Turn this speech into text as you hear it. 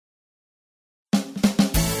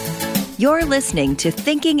You're listening to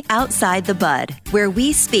Thinking Outside the Bud, where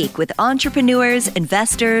we speak with entrepreneurs,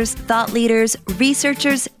 investors, thought leaders,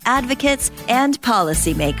 researchers, advocates, and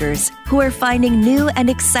policymakers who are finding new and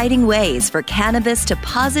exciting ways for cannabis to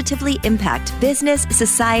positively impact business,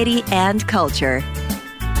 society, and culture.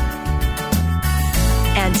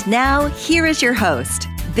 And now, here is your host,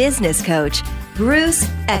 business coach, Bruce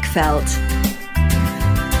Eckfeldt.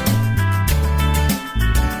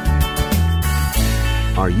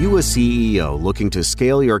 Are you a CEO looking to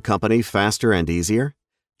scale your company faster and easier?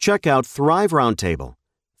 Check out Thrive Roundtable.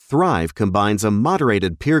 Thrive combines a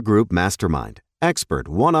moderated peer group mastermind, expert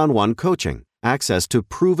one-on-one coaching, access to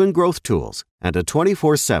proven growth tools, and a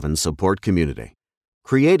 24/7 support community.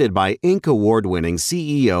 Created by Inc. award-winning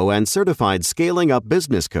CEO and certified scaling-up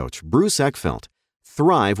business coach Bruce Eckfeldt,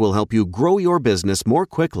 Thrive will help you grow your business more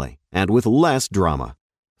quickly and with less drama.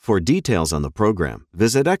 For details on the program,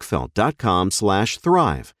 visit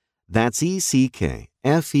eckfeldt.com/thrive. That's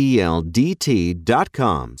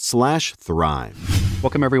ECKFELDT.com/thrive.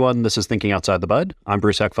 Welcome, everyone. This is Thinking Outside the Bud. I'm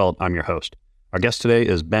Bruce Eckfeldt. I'm your host. Our guest today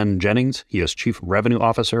is Ben Jennings. He is Chief Revenue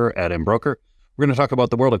Officer at Embroker. We're going to talk about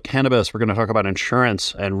the world of cannabis. We're going to talk about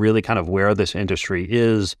insurance and really kind of where this industry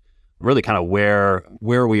is, really kind of where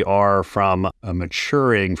we are from a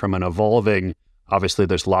maturing, from an evolving. Obviously,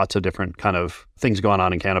 there's lots of different kind of things going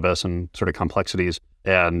on in cannabis and sort of complexities.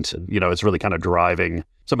 And, it's really kind of driving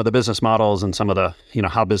some of the business models and some of the,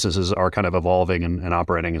 how businesses are kind of evolving and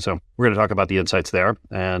operating. And so we're going to talk about the insights there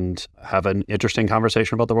and have an interesting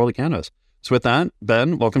conversation about the world of cannabis. So with that,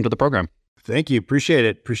 Ben, welcome to the program. Thank you. Appreciate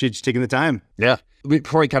it. Appreciate you taking the time. Yeah.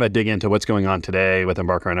 Before we kind of dig into what's going on today with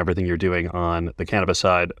Embroker and everything you're doing on the cannabis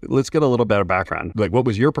side, let's get a little bit of background. Like, what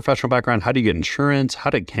was your professional background? How do you get insurance?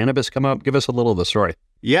 How did cannabis come up? Give us a little of the story.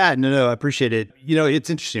 Yeah, no, I appreciate it.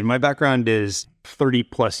 It's interesting. My background is 30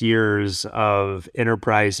 plus years of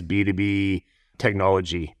enterprise B2B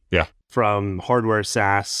technology. Yeah. From hardware,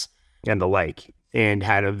 SaaS, and the like, and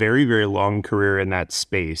had a very, very long career in that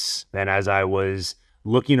space. And as I was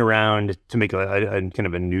looking around to make a kind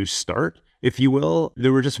of a new start, if you will,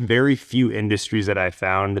 there were just very few industries that I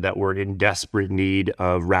found that were in desperate need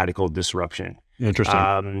of radical disruption.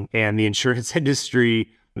 Interesting. And the insurance industry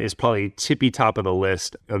is probably tippy top of the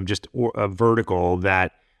list of just a vertical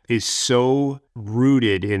that is so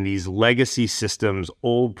rooted in these legacy systems,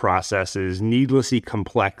 old processes, needlessly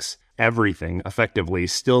complex everything, effectively,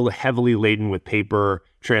 still heavily laden with paper,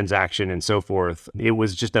 transaction, and so forth. It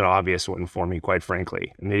was just an obvious one for me, quite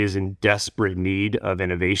frankly. And it is in desperate need of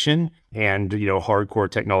innovation and, hardcore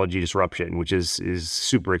technology disruption, which is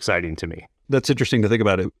super exciting to me. That's interesting to think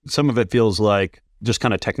about it. Some of it feels like just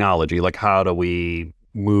kind of technology, like how do we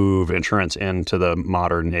move insurance into the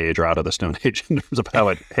modern age or out of the Stone Age in terms of how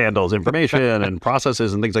it handles information and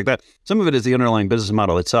processes and things like that. Some of it is the underlying business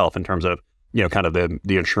model itself in terms of kind of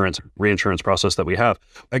the insurance, reinsurance process that we have.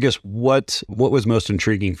 I guess what was most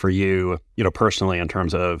intriguing for you, personally in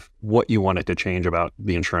terms of what you wanted to change about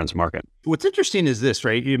the insurance market? What's interesting is this,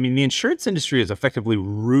 right? I mean, the insurance industry is effectively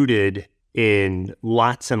rooted in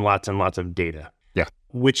lots and lots and lots of data. Yeah.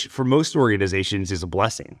 Which for most organizations is a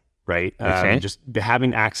blessing, right? Okay. Just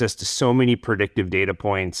having access to so many predictive data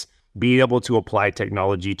points, being able to apply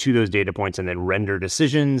technology to those data points and then render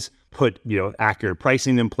decisions, put, accurate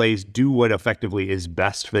pricing in place, do what effectively is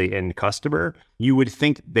best for the end customer. You would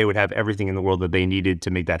think they would have everything in the world that they needed to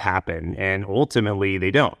make that happen. And ultimately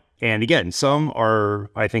they don't. And again, some are,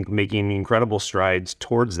 I think, making incredible strides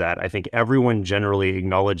towards that. I think everyone generally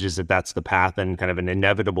acknowledges that that's the path and kind of an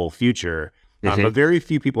inevitable future. But very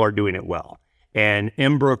few people are doing it well. And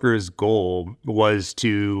Embroker's goal was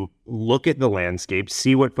to look at the landscape,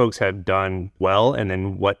 see what folks have done well, and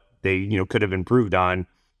then what they could have improved on,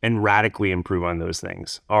 and radically improve on those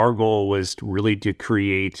things. Our goal was really to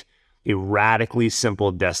create a radically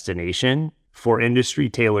simple destination for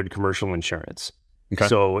industry-tailored commercial insurance. Okay.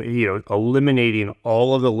 So, eliminating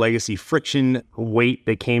all of the legacy friction, weight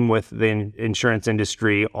that came with the insurance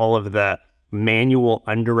industry, all of the manual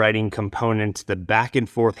underwriting components, the back and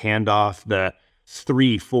forth handoff, the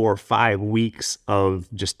 3, 4, 5 weeks of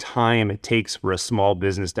just time it takes for a small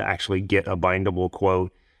business to actually get a bindable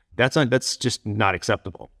quote. That's just not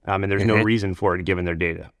acceptable. And there's no reason for it given their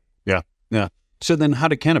data. Yeah. So then how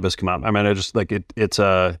did cannabis come up? I mean, I just it's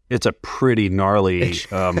a pretty gnarly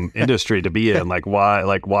industry to be in.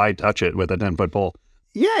 Why touch it with a 10-foot pole?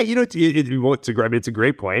 Yeah, it's a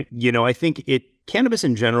great point. I think cannabis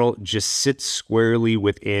in general just sits squarely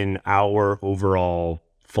within our overall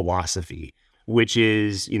philosophy, which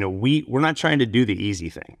is, we're not trying to do the easy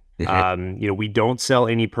thing. We don't sell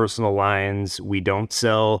any personal lines. We don't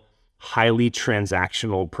sell highly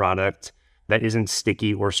transactional product. that isn't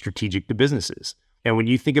sticky or strategic to businesses. And when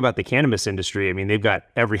you think about the cannabis industry, I mean, they've got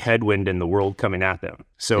every headwind in the world coming at them.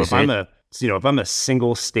 So if I'm a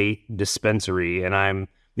single state dispensary and I'm,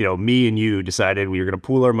 me and you decided we were going to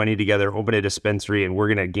pool our money together, open a dispensary, and we're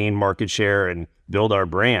going to gain market share and build our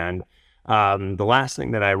brand, the last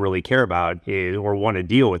thing that I really care about is, or want to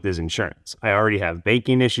deal with, is insurance. I already have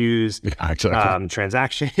banking issues,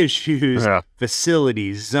 transaction issues,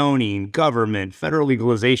 facilities, zoning, government, federal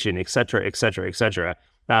legalization, et cetera, et cetera, et cetera.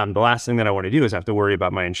 The last thing that I want to do is have to worry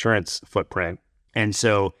about my insurance footprint. And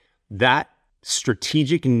so that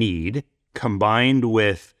strategic need combined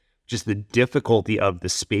with just the difficulty of the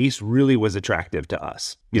space really was attractive to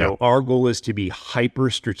us. Our goal is to be hyper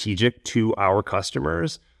strategic to our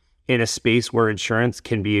customers in a space where insurance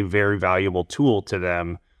can be a very valuable tool to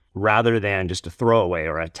them rather than just a throwaway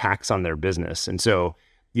or a tax on their business. And so,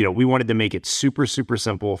 we wanted to make it super, super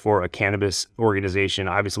simple for a cannabis organization.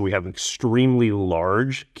 Obviously, we have extremely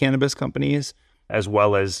large cannabis companies as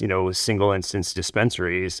well as, single instance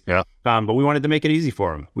dispensaries. Yeah. But we wanted to make it easy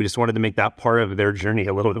for them. We just wanted to make that part of their journey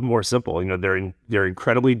a little bit more simple. They're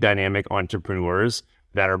incredibly dynamic entrepreneurs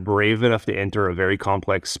that are brave enough to enter a very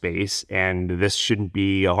complex space, and this shouldn't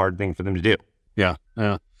be a hard thing for them to do. Yeah.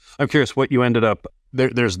 I'm curious what you ended up,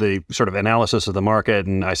 there's the sort of analysis of the market,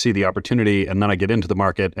 and I see the opportunity, and then I get into the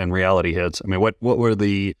market and reality hits. I mean, what were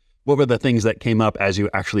the things that came up as you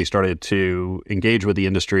actually started to engage with the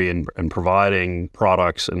industry and providing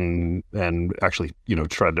products and actually,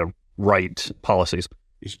 try to write policies?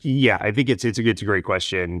 Yeah, I think it's a great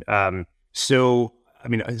question. So, I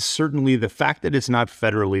mean, certainly the fact that it's not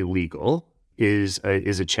federally legal is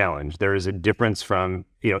a challenge. There is a difference from,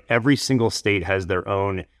 every single state has their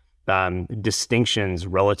own distinctions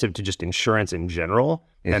relative to just insurance in general.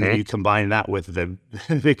 Mm-hmm. And then you combine that with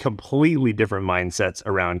the completely different mindsets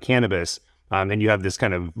around cannabis, and you have this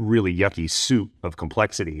kind of really yucky soup of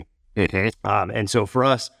complexity. Mm-hmm. And so for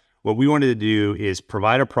us, what we wanted to do is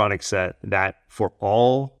provide a product set that for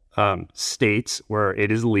all states where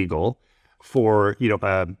it is legal, for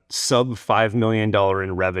a sub $5 million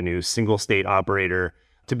in revenue single state operator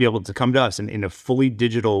to be able to come to us and in a fully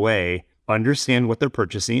digital way understand what they're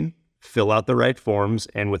purchasing, fill out the right forms,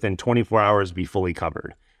 and within 24 hours be fully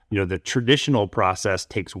covered. The traditional process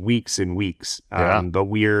takes weeks and weeks, but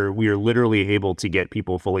we are literally able to get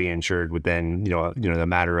people fully insured within the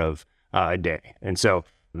matter of a day. And so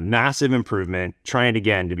massive improvement, trying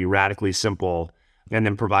again to be radically simple, and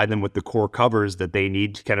then provide them with the core covers that they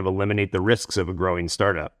need to kind of eliminate the risks of a growing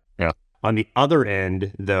startup. Yeah. On the other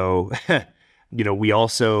end, though, we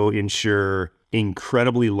also insure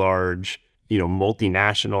incredibly large,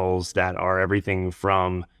 multinationals that are everything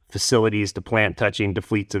from facilities to plant touching to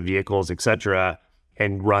fleets of vehicles, et cetera,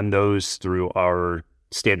 and run those through our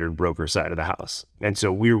standard broker side of the house. And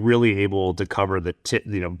so we're really able to cover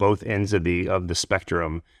both ends of the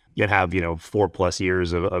spectrum. Yet have 4+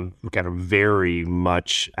 years of kind of very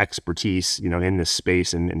much expertise in this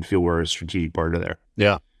space and feel we're a strategic partner there.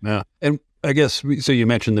 Yeah. And I guess so. You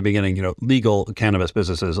mentioned in the beginning, legal cannabis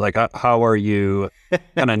businesses. Like, how are you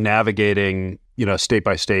kind of navigating state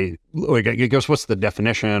by state? Like, I guess what's the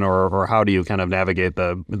definition, or how do you kind of navigate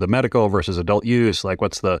the medical versus adult use? Like,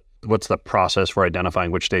 what's the process for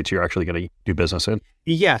identifying which states you're actually going to do business in?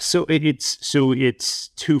 Yeah, so it's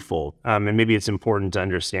twofold, and maybe it's important to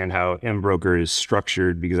understand how Embroker is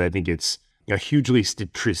structured, because I think it's a hugely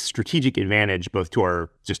strategic advantage both to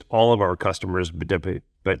all of our customers,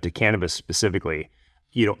 but to cannabis specifically.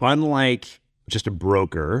 Unlike just a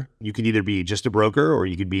broker, you could either be just a broker, or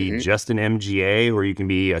you could be just an MGA, or you can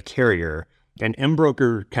be a carrier. And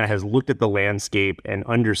Embroker kind of has looked at the landscape and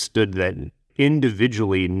understood that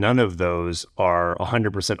individually, none of those are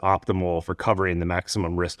 100% optimal for covering the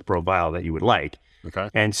maximum risk profile that you would like. Okay.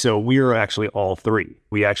 And so we are actually all three.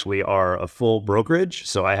 We actually are a full brokerage.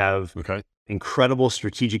 So I have incredible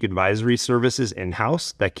strategic advisory services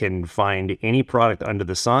in-house that can find any product under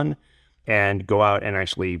the sun and go out and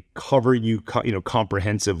actually cover you,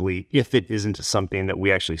 comprehensively if it isn't something that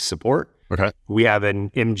we actually support. Okay. We have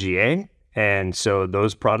an MGA. And so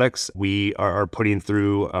those products we are putting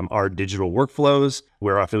through our digital workflows.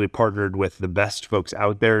 We're officially partnered with the best folks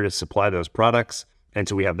out there to supply those products. And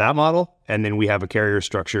so we have that model. And then we have a carrier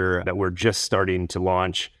structure that we're just starting to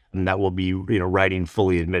launch, and that will be, writing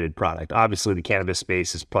fully admitted product. Obviously, the cannabis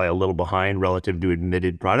space is probably a little behind relative to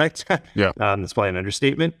admitted product. Yeah. That's probably an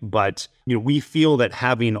understatement. But, we feel that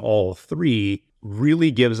having all three really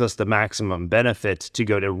gives us the maximum benefit to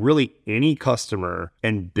go to really any customer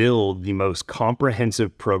and build the most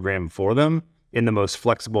comprehensive program for them in the most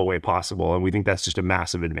flexible way possible. And we think that's just a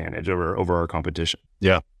massive advantage over our competition.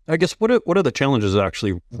 Yeah. I guess what are the challenges of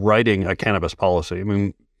actually writing a cannabis policy? I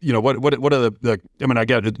mean, what are I mean, I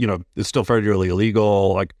get it, it's still federally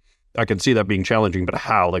illegal. Like, I can see that being challenging, but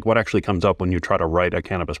how? Like, what actually comes up when you try to write a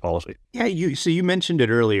cannabis policy? Yeah, so you mentioned it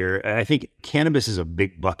earlier. I think cannabis is a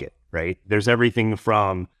big bucket, right? There's everything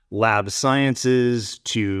from lab sciences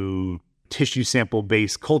to tissue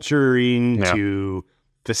sample-based culturing to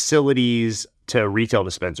facilities to retail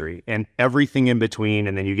dispensary and everything in between.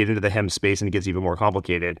 And then you get into the hemp space and it gets even more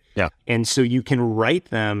complicated. Yeah. And so you can write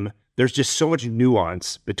them. There's just so much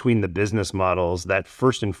nuance between the business models that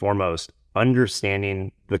first and foremost,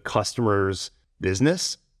 understanding the customer's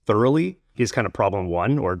business thoroughly is kind of problem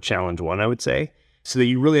one or challenge one, I would say, so that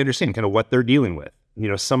you really understand kind of what they're dealing with.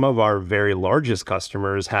 Some of our very largest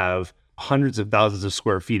customers have hundreds of thousands of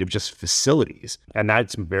square feet of just facilities. And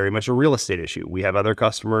that's very much a real estate issue. We have other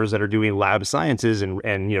customers that are doing lab sciences and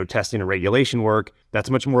testing and regulation work. That's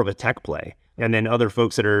much more of a tech play. And then other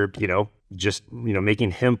folks that are, just,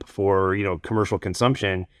 making hemp for, commercial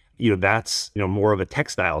consumption, that's, more of a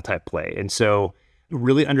textile type play. And so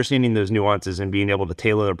really understanding those nuances and being able to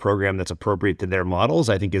tailor a program that's appropriate to their models,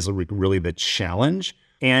 I think is really the challenge.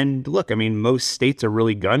 And look, I mean, most states are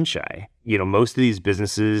really gun shy. Most of these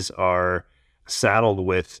businesses are saddled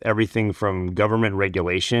with everything from government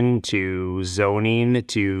regulation to zoning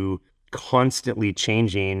to constantly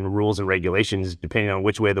changing rules and regulations depending on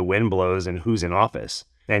which way the wind blows and who's in office.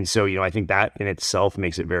 And so, I think that in itself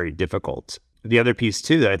makes it very difficult. The other piece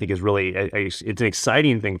too that I think is really, it's an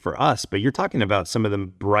exciting thing for us, but you're talking about some of the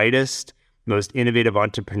brightest, most innovative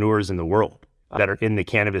entrepreneurs in the world that are in the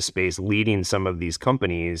cannabis space leading some of these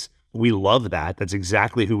companies. We love that. That's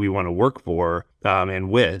exactly who we want to work for and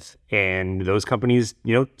with. And those companies,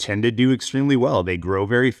 tend to do extremely well. They grow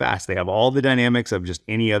very fast. They have all the dynamics of just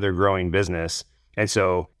any other growing business. And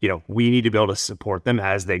so, we need to be able to support them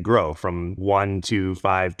as they grow from 1 to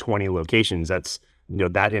 5, 20 locations. That's,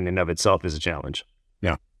 that in and of itself is a challenge.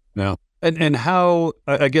 Yeah. Yeah. And how,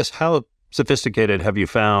 I guess, how sophisticated have you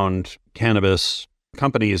found cannabis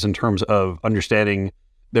companies in terms of understanding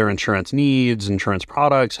their insurance needs, insurance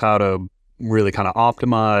products, how to really kind of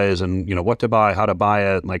optimize and, what to buy, how to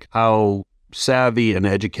buy it? Like, how savvy and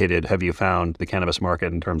educated have you found the cannabis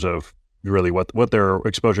market in terms of really what their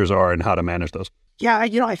exposures are and how to manage those? Yeah,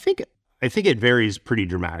 I think it varies pretty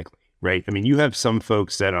dramatically, right? I mean, you have some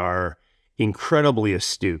folks that are incredibly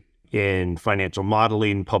astute in financial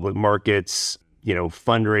modeling, public markets,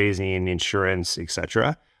 fundraising, insurance, et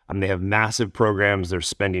cetera. They have massive programs. They're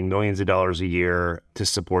spending millions of dollars a year to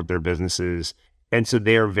support their businesses. And so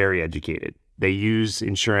they are very educated. They use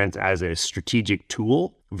insurance as a strategic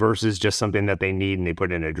tool versus just something that they need and they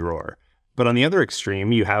put in a drawer. But on the other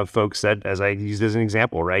extreme, you have folks that, as I used as an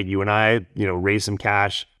example, right? You and I, raise some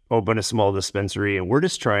cash, open a small dispensary, and we're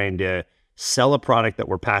just trying to sell a product that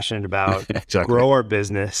we're passionate about, exactly. Grow our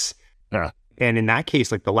business. Yeah. And in that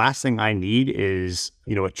case, like the last thing I need is,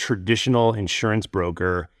 a traditional insurance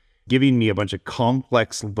broker giving me a bunch of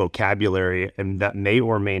complex vocabulary and that may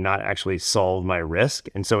or may not actually solve my risk.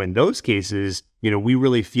 And so in those cases, we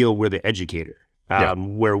really feel we're the educator.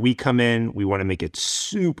 Where we come in, we want to make it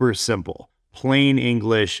super simple, plain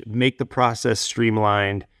English, make the process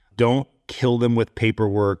streamlined, don't kill them with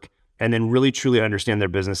paperwork, and then really truly understand their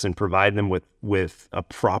business and provide them with a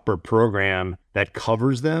proper program that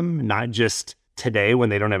covers them, not just today when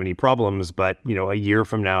they don't have any problems, but, a year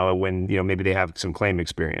from now when, maybe they have some claim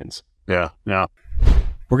experience. Yeah. Yeah.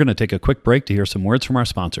 We're going to take a quick break to hear some words from our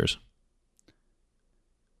sponsors.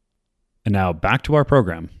 And now back to our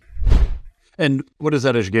program. And what does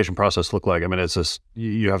that education process look like? I mean, it's just,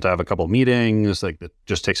 you have to have a couple of meetings, like it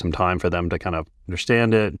just takes some time for them to kind of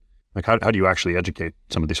understand it. Like, how do you actually educate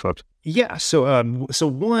some of these folks? Yeah. So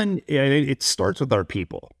one, it starts with our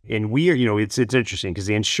people, and we are, it's interesting because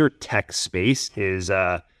the insurtech space is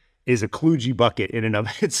a kludgy bucket in and of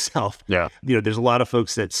itself. Yeah. There's a lot of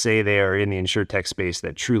folks that say they are in the insurtech space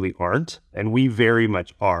that truly aren't, and we very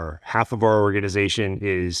much are. Half of our organization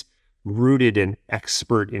is rooted in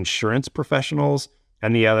expert insurance professionals,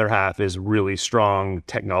 and the other half is really strong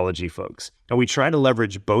technology folks. And we try to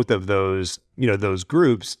leverage both of those, those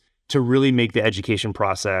groups to really make the education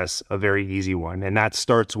process a very easy one. And that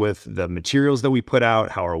starts with the materials that we put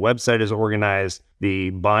out, how our website is organized,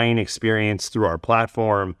 the buying experience through our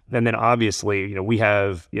platform. And then obviously, we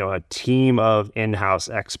have, a team of in-house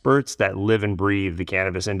experts that live and breathe the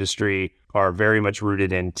cannabis industry, are very much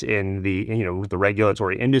rooted in the, the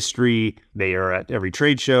regulatory industry. They are at every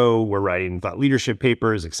trade show. We're writing thought leadership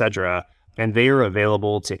papers, et cetera. And they are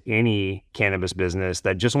available to any cannabis business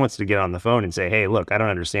that just wants to get on the phone and say, hey, look, I don't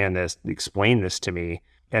understand this. Explain this to me.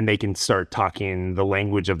 and they can start talking the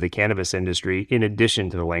language of the cannabis industry in addition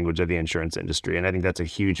to the language of the insurance industry. And I think that's a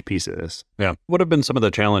huge piece of this. Yeah. What have been some of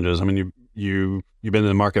the challenges? I mean, you've been in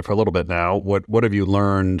the market for a little bit now. What have you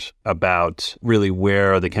learned about really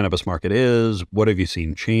where the cannabis market is? What have you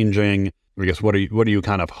seen changing? I guess what are you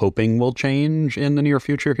kind of hoping will change in the near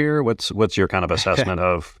future here? What's your kind of assessment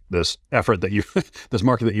of this effort that this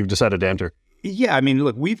market that you've decided to enter? Yeah, I mean,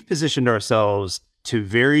 look, we've positioned ourselves to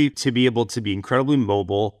be able to be incredibly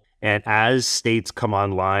mobile, and as states come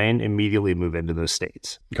online, immediately move into those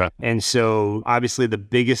states. Okay. And so obviously the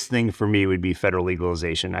biggest thing for me would be federal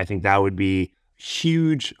legalization. I think that would be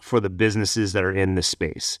huge for the businesses that are in the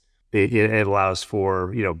space. It allows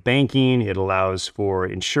for, banking, it allows for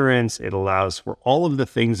insurance, it allows for all of the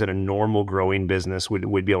things that a normal growing business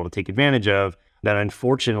would be able to take advantage of that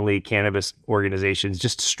unfortunately cannabis organizations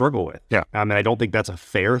just struggle with. Yeah. And I don't think that's a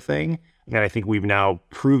fair thing. And I think we've now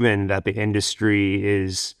proven that the industry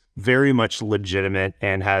is very much legitimate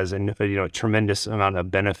and has a tremendous amount of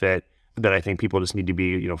benefit that I think people just need to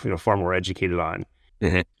be far more educated on.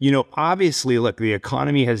 Mm-hmm. Obviously, look, the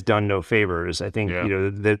economy has done no favors. I think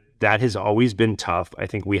that has always been tough. I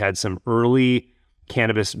think we had some early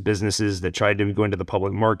cannabis businesses that tried to go into the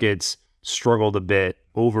public markets, struggled a bit,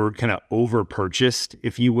 over purchased,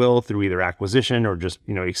 if you will, through either acquisition or just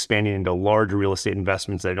expanding into large real estate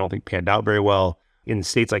investments that I don't think panned out very well. In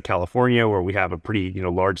states like California, where we have a pretty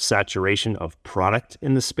large saturation of product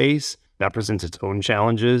in the space, that presents its own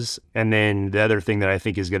challenges. And then the other thing that I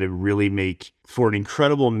think is going to really make for an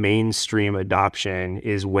incredible mainstream adoption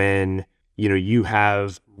is when you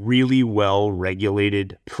have really well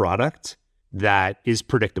regulated product that is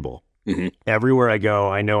predictable. Mm-hmm. Everywhere I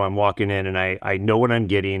go, I know I'm walking in and I know what I'm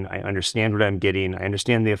getting. I understand what I'm getting. I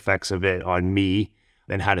understand the effects of it on me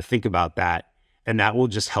and how to think about that. And that will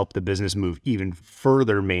just help the business move even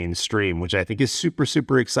further mainstream, which I think is super,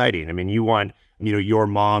 super exciting. I mean, you want, your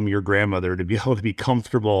mom, your grandmother to be able to be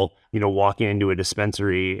comfortable, walking into a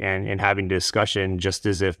dispensary and having discussion just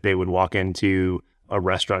as if they would walk into a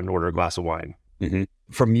restaurant and order a glass of wine. Mm-hmm.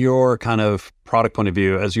 From your kind of product point of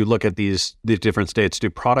view, as you look at these different states, do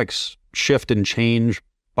products shift and change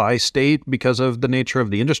by state because of the nature of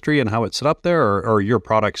the industry and how it's set up there, or are your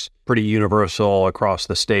products pretty universal across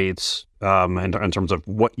the states in terms of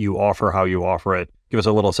what you offer, how you offer it? Give us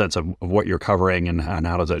a little sense of what you're covering and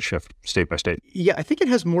how does that shift state by state? Yeah, I think it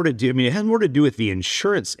has more to do. I mean, it has more to do with the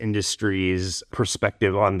insurance industry's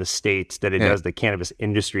perspective on the states than it does the cannabis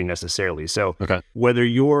industry necessarily. So whether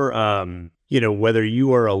you're whether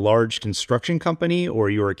you are a large construction company or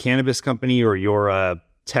you're a cannabis company or you're a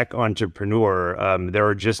tech entrepreneur, there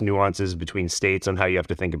are just nuances between states on how you have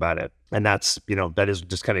to think about it. And that's, that is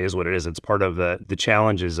just kind of is what it is. It's part of the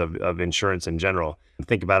challenges of insurance in general.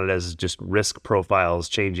 Think about it as just risk profiles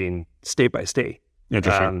changing state by state.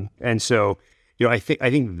 Interesting. And so, I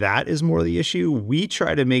think that is more the issue. We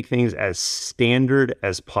try to make things as standard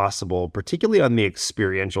as possible, particularly on the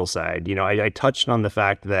experiential side. I touched on the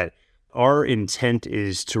fact that our intent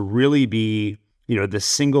is to really be the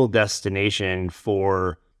single destination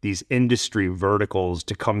for these industry verticals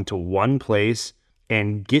to come to one place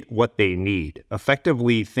and get what they need.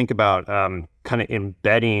 Effectively, think about kind of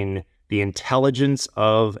embedding the intelligence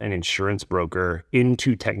of an insurance broker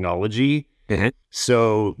into technology. Mm-hmm.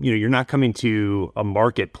 So, you're not coming to a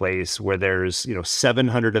marketplace where there's,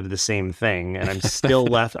 700 of the same thing and I'm still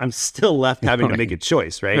left having to make a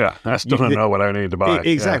choice, right? Yeah, I still don't know what I need to buy.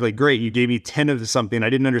 Exactly. Yeah. Great. You gave me 10 of something. I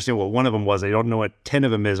didn't understand what one of them was. I don't know what 10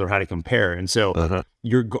 of them is or how to compare. And so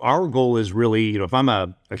our goal is really, if I'm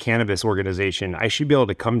a cannabis organization, I should be able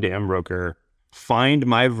to come to Embroker, find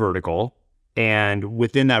my vertical, and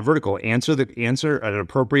within that vertical, answer an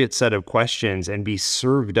appropriate set of questions and be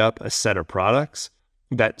served up a set of products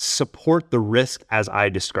that support the risk as I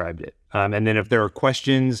described it. And then if there are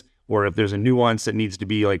questions or if there's a nuance that needs to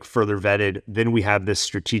be further vetted, then we have this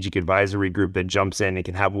strategic advisory group that jumps in and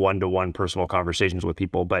can have one-to-one personal conversations with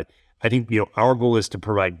people. But I think, our goal is to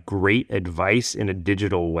provide great advice in a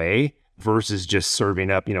digital way versus just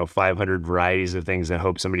serving up, 500 varieties of things and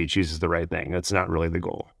hope somebody chooses the right thing. That's not really the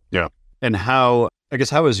goal. Yeah. And how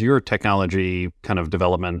has your technology kind of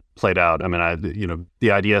development played out? I mean,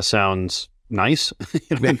 the idea sounds nice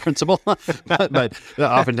in principle, but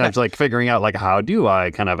oftentimes figuring out how do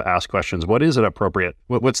I kind of ask questions? What is it appropriate?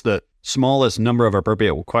 What's the smallest number of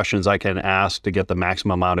appropriate questions I can ask to get the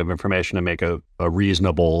maximum amount of information to make a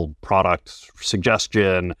reasonable product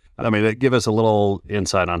suggestion? I mean, give us a little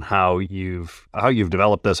insight on how you've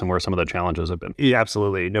developed this and where some of the challenges have been. Yeah,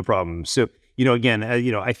 absolutely. No problem. So, again,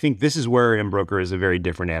 I think this is where Embroker is a very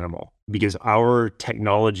different animal, because our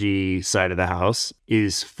technology side of the house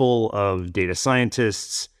is full of data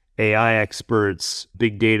scientists, AI experts,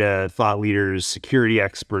 big data thought leaders, security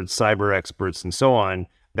experts, cyber experts, and so on,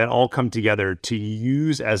 that all come together to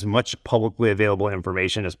use as much publicly available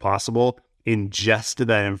information as possible, ingest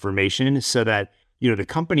that information so that, the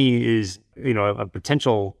company is, a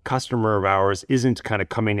potential customer of ours isn't kind of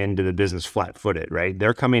coming into the business flat-footed, right?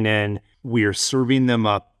 They're coming in, we are serving them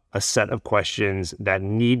up a set of questions that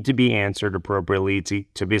need to be answered appropriately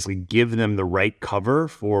to basically give them the right cover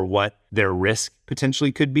for what their risk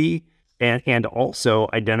potentially could be, and also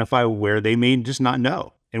identify where they may just not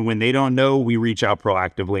know. And when they don't know, we reach out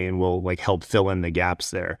proactively and we'll help fill in the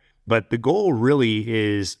gaps there. But the goal really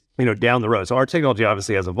is, down the road. So our technology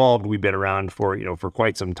obviously has evolved. We've been around for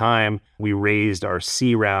quite some time. We raised our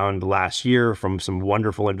C round last year from some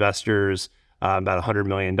wonderful investors, about $100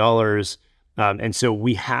 million. And so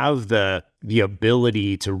we have the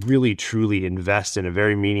ability to really, truly invest in a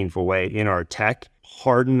very meaningful way in our tech,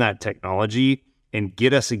 harden that technology, and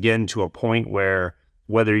get us again to a point where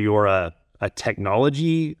whether you're a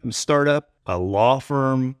technology startup, a law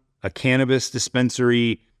firm, a cannabis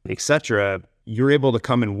dispensary, etc., you're able to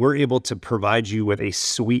come and we're able to provide you with a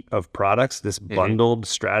suite of products, this bundled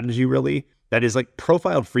strategy really, that is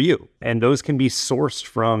profiled for you. And those can be sourced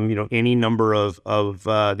from, any number of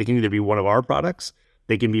they can either be one of our products,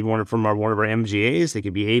 they can be one of our MGAs, they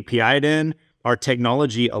can be API'd in. Our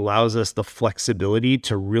technology allows us the flexibility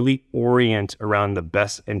to really orient around the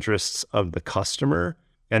best interests of the customer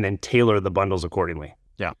and then tailor the bundles accordingly.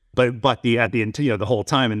 Yeah. But the whole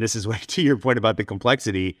time, and this is to your point about the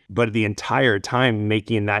complexity, but the entire time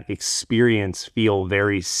making that experience feel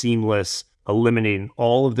very seamless, eliminating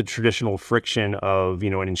all of the traditional friction of,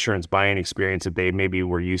 an insurance buying experience that they maybe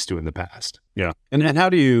were used to in the past. Yeah. And how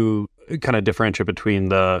do you kind of differentiate between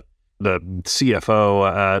the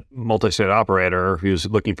CFO at multi-state operator who's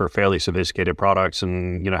looking for fairly sophisticated products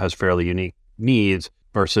and, has fairly unique needs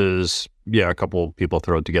versus, a couple people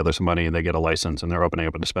throw together some money and they get a license and they're opening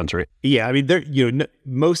up a dispensary? Yeah, I mean,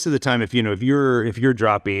 most of the time, if you're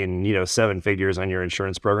dropping, 7 figures on your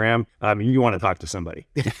insurance program, you want to talk to somebody.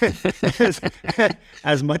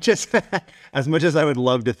 as much as I would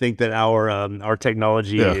love to think that our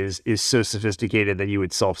technology is so sophisticated that you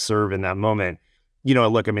would self-serve in that moment.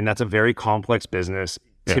 Look, I mean, that's a very complex business.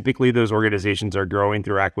 Yeah. Typically, those organizations are growing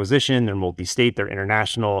through acquisition. They're multi-state, they're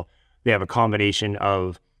international. They have a combination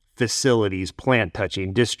of facilities, plant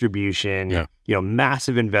touching, distribution,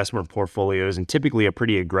 massive investment portfolios, and typically a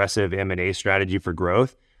pretty aggressive M&A strategy for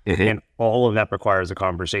growth. And all of that requires a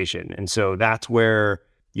conversation. And so that's where,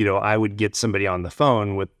 I would get somebody on the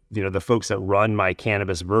phone with, the folks that run my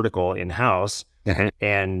cannabis vertical in-house.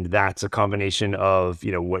 And that's a combination of,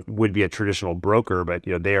 what would be a traditional broker, but,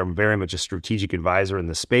 they are very much a strategic advisor in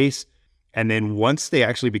the space. And then once they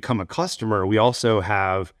actually become a customer, we also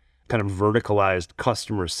have kind of verticalized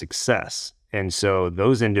customer success. And so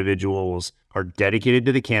those individuals are dedicated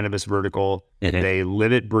to the cannabis vertical. They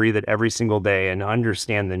live it, breathe it every single day and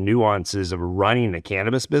understand the nuances of running a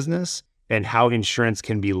cannabis business and how insurance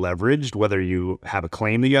can be leveraged, whether you have a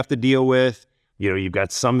claim that you have to deal with, you've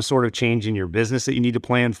got some sort of change in your business that you need to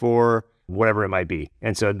plan for, whatever it might be.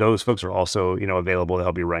 And so those folks are also, available to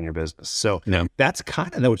help you run your business. So that's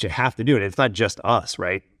kind of what you have to do. And it's not just us,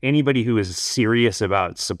 right? Anybody who is serious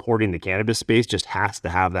about supporting the cannabis space just has to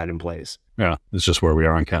have that in place. Yeah, it's just where we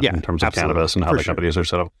are in terms of cannabis and how the companies are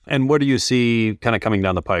set up. And what do you see kind of coming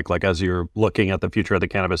down the pike? Like as you're looking at the future of the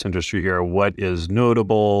cannabis industry here, what is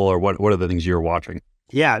notable or what are the things you're watching?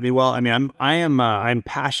 Yeah, I'm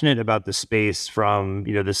passionate about the space from,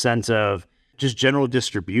 the sense of just general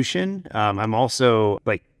distribution. I'm also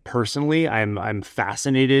personally, I'm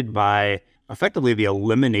fascinated by effectively the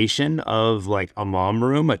elimination of a mom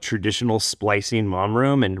room, a traditional splicing mom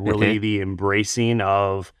room, and really the embracing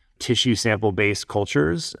of tissue sample based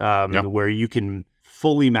cultures where you can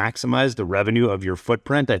fully maximize the revenue of your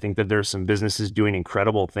footprint. I think that there's some businesses doing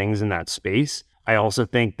incredible things in that space. I also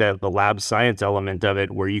think that the lab science element of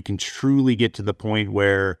it, where you can truly get to the point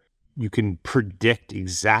where you can predict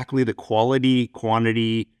exactly the quality,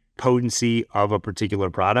 quantity, potency of a particular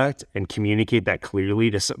product and communicate that clearly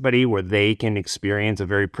to somebody where they can experience a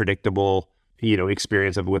very predictable,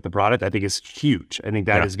 experience with the product, I think is huge. I think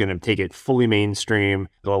that is going to take it fully mainstream.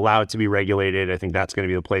 It'll allow it to be regulated. I think that's going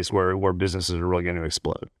to be the place where businesses are really going to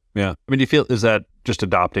explode. Yeah. I mean, do you feel, is that just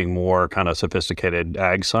adopting more kind of sophisticated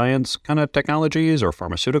ag science kind of technologies or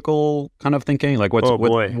pharmaceutical kind of thinking? Like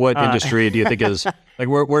what industry do you think is, like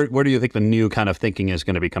where do you think the new kind of thinking is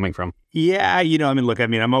going to be coming from? Yeah,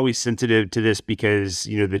 I'm always sensitive to this because,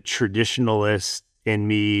 the traditionalist in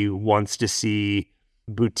me wants to see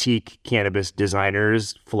boutique cannabis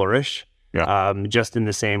designers flourish. Yeah. Just in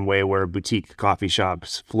the same way where boutique coffee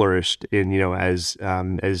shops flourished in, as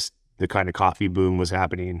the kind of coffee boom was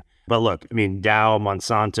happening. But look, Dow,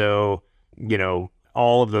 Monsanto,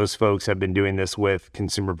 all of those folks have been doing this with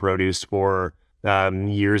consumer produce for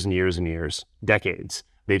years and years and years, decades.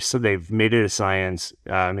 They've made it a science.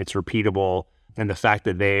 It's repeatable, and the fact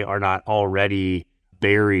that they are not already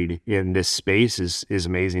buried in this space is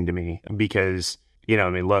amazing to me. Because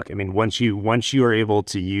once you are able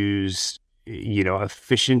to use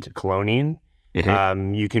efficient cloning,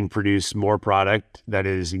 you can produce more product that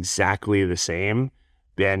is exactly the same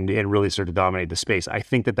and really start to dominate the space. I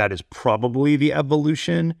think that is probably the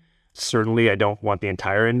evolution. Certainly, I don't want the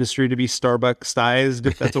entire industry to be Starbucks-sized,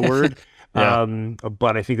 if that's a word. Yeah.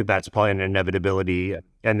 But I think that's probably an inevitability.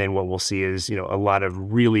 And then what we'll see is, a lot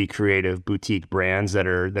of really creative boutique brands that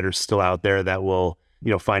are still out there that will,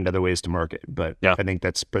 find other ways to market. But yeah. I think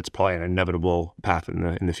that's probably an inevitable path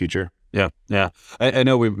in the future. Yeah, yeah. I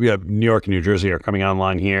know we have New York and New Jersey are coming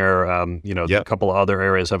online here. A couple of other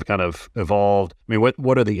areas have kind of evolved.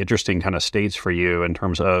 What are the interesting kind of states for you in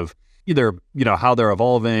terms of either, how they're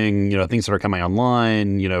evolving, things that are coming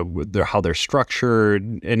online, how they're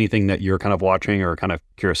structured, anything that you're kind of watching or kind of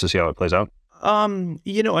curious to see how it plays out?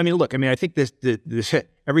 I think this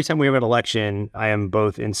every time we have an election, I am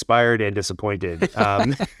both inspired and disappointed.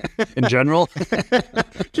 In general?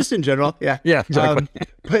 Just in general, yeah. Yeah, exactly.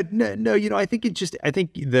 But no, I think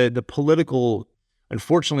the political,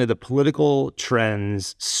 unfortunately, the political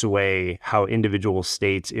trends sway how individual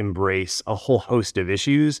states embrace a whole host of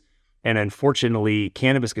issues. And unfortunately,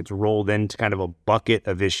 cannabis gets rolled into kind of a bucket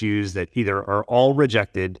of issues that either are all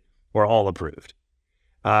rejected or all approved.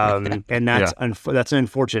 And that's that's an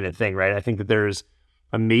unfortunate thing, right? I think that there's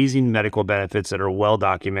amazing medical benefits that are well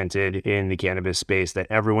documented in the cannabis space that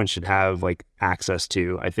everyone should have access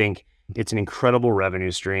to. I think it's an incredible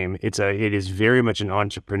revenue stream. It is very much an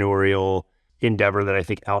entrepreneurial endeavor that I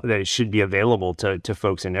think that it should be available to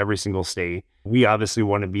folks in every single state. We obviously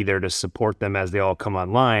want to be there to support them as they all come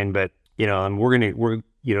online, but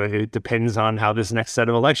it depends on how this next set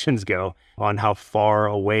of elections go, on how far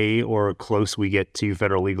away or close we get to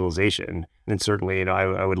federal legalization. And certainly,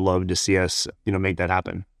 I would love to see us, make that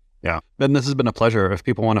happen. Yeah. Ben, this has been a pleasure. If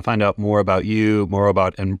people want to find out more about you, more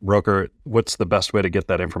about Embroker, what's the best way to get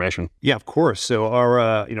that information? Yeah, of course. So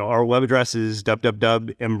our web address is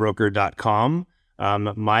www.embroker.com.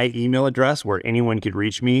 My email address where anyone could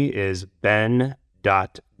reach me is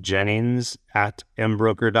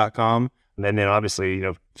ben.jennings@embroker.com. And then obviously,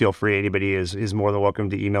 feel free. Anybody is more than welcome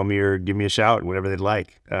to email me or give me a shout, whatever they'd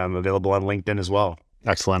like. I'm available on LinkedIn as well.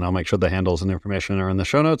 Excellent. I'll make sure the handles and information are in the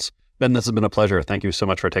show notes. Ben, this has been a pleasure. Thank you so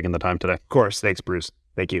much for taking the time today. Of course. Thanks, Bruce.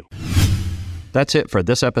 Thank you. That's it for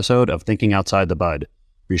this episode of Thinking Outside the Bud.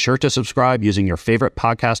 Be sure to subscribe using your favorite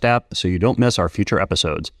podcast app so you don't miss our future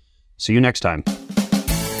episodes. See you next time.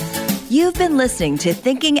 You've been listening to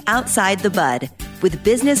Thinking Outside the Bud with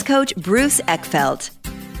business coach Bruce Eckfeldt.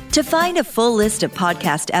 To find a full list of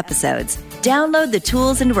podcast episodes, download the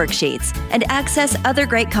tools and worksheets, and access other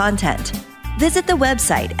great content, visit the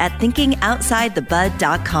website at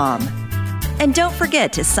thinkingoutsidethebud.com. And don't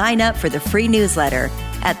forget to sign up for the free newsletter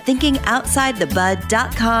at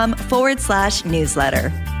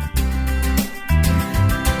thinkingoutsidethebud.com/newsletter.